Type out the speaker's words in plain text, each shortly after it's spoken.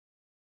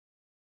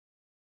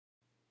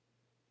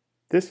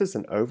This is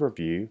an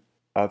overview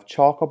of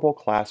Chalkable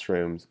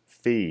Classroom's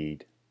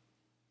feed.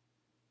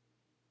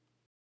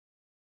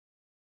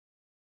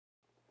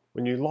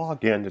 When you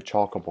log into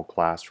Chalkable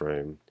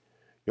Classroom,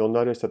 you'll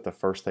notice that the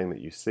first thing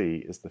that you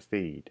see is the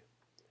feed.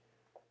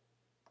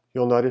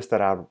 You'll notice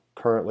that I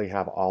currently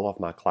have all of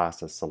my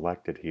classes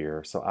selected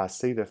here, so I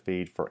see the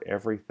feed for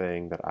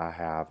everything that I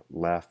have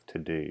left to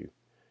do.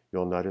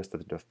 You'll notice that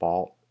the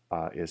default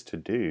is to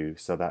do,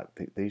 so that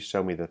these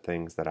show me the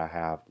things that I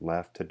have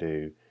left to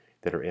do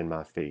that are in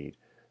my feed,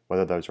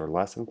 whether those are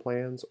lesson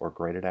plans or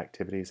graded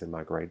activities in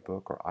my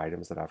gradebook or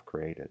items that I've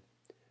created.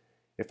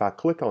 If I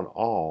click on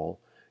all,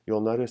 you'll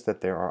notice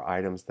that there are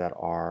items that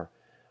are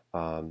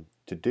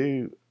to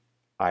do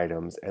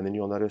items, and then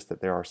you'll notice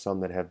that there are some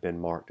that have been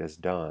marked as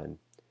done.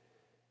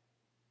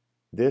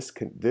 This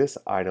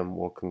item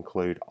will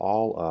conclude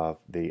all of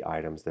the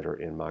items that are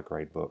in my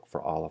gradebook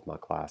for all of my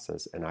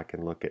classes, and I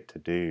can look at to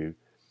do.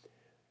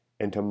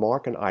 And to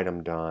mark an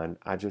item done,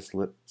 I just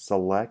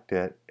select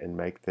it and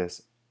make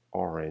this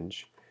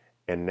orange,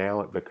 and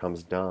now it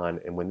becomes done.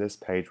 And when this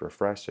page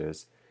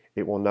refreshes,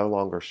 it will no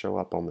longer show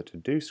up on the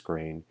to-do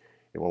screen,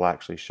 it will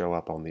actually show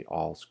up on the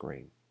all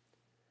screen.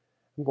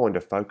 I'm going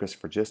to focus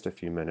for just a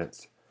few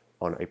minutes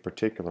on a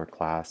particular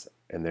class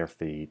and their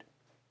feed.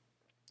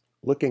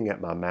 Looking at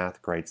my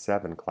Math Grade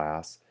 7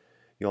 class,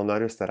 you'll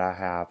notice that I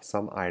have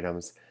some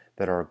items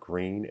that are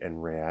green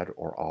and red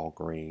or all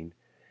green,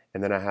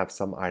 and then I have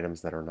some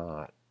items that are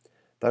not.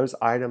 Those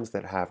items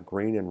that have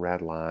green and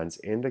red lines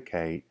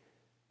indicate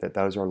that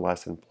those are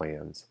lesson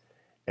plans,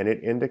 and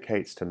it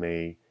indicates to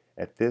me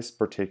at this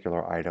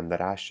particular item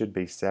that I should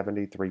be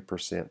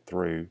 73%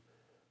 through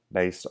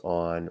based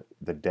on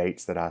the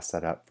dates that I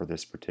set up for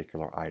this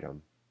particular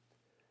item.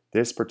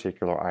 This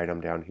particular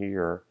item down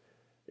here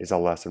is a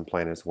lesson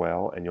plan as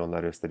well, and you'll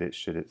notice that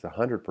it's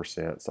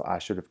 100%, so I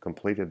should have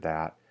completed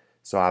that.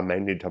 So I may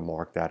need to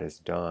mark that as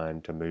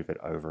done to move it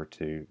over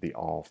to the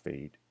all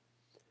feed.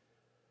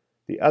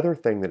 The other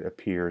thing that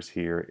appears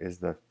here is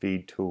the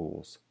feed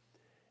tools,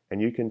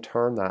 and you can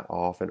turn that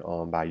off and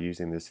on by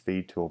using this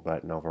feed tool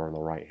button over on the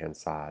right hand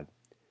side.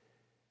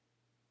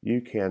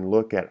 You can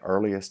look at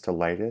earliest to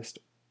latest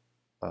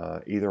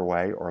either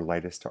way, or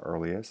latest to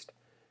earliest.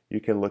 You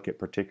can look at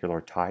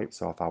particular types,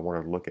 so if I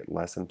want to look at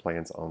lesson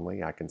plans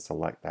only, I can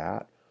select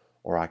that,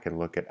 or I can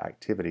look at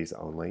activities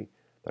only,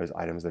 those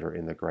items that are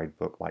in the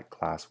gradebook like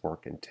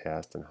classwork and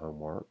test and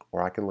homework,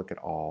 or I can look at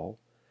all.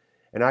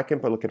 And I can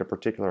look at a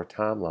particular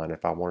timeline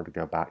if I wanted to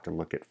go back to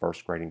look at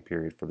first grading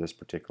period for this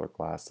particular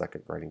class,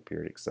 second grading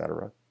period,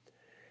 etc.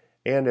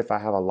 And if I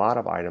have a lot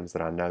of items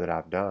that I know that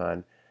I've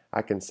done,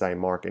 I can say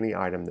mark any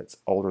item that's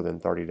older than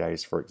 30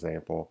 days, for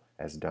example,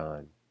 as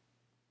done,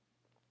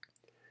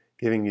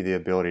 giving you the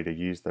ability to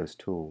use those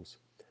tools.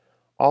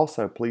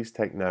 Also, please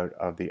take note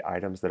of the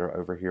items that are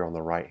over here on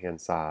the right hand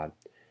side.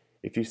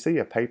 If you see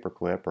a paper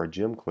clip or a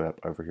gem clip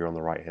over here on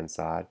the right hand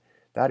side,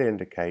 that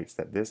indicates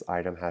that this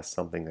item has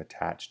something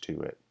attached to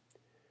it.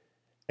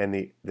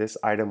 And this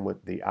item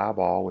with the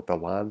eyeball with the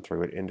line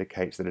through it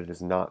indicates that it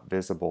is not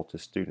visible to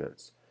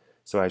students.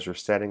 So as you're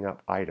setting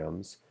up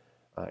items,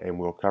 and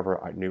we'll cover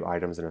new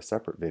items in a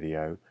separate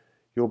video,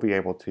 you'll be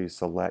able to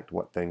select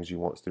what things you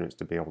want students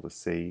to be able to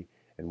see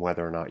and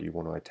whether or not you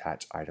want to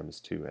attach items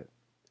to it.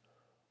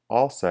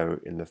 Also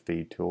in the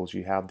feed tools,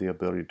 you have the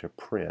ability to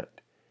print.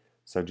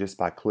 So just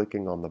by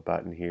clicking on the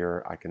button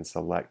here, I can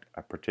select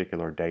a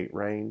particular date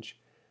range.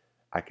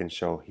 I can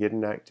show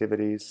hidden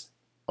activities,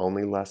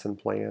 only lesson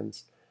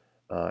plans,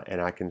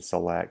 and I can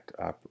select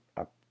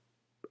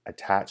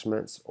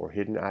attachments or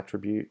hidden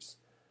attributes.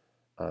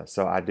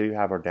 So I do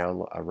have a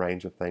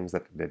range of things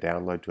that to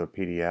download to a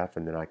PDF,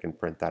 and then I can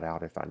print that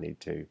out if I need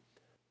to.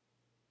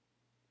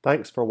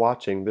 Thanks for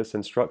watching this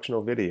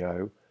instructional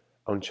video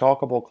on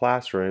Chalkable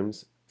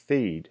Classroom's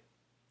feed.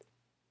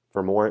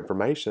 For more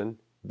information,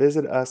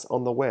 visit us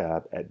on the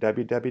web at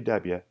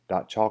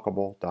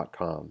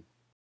www.chalkable.com.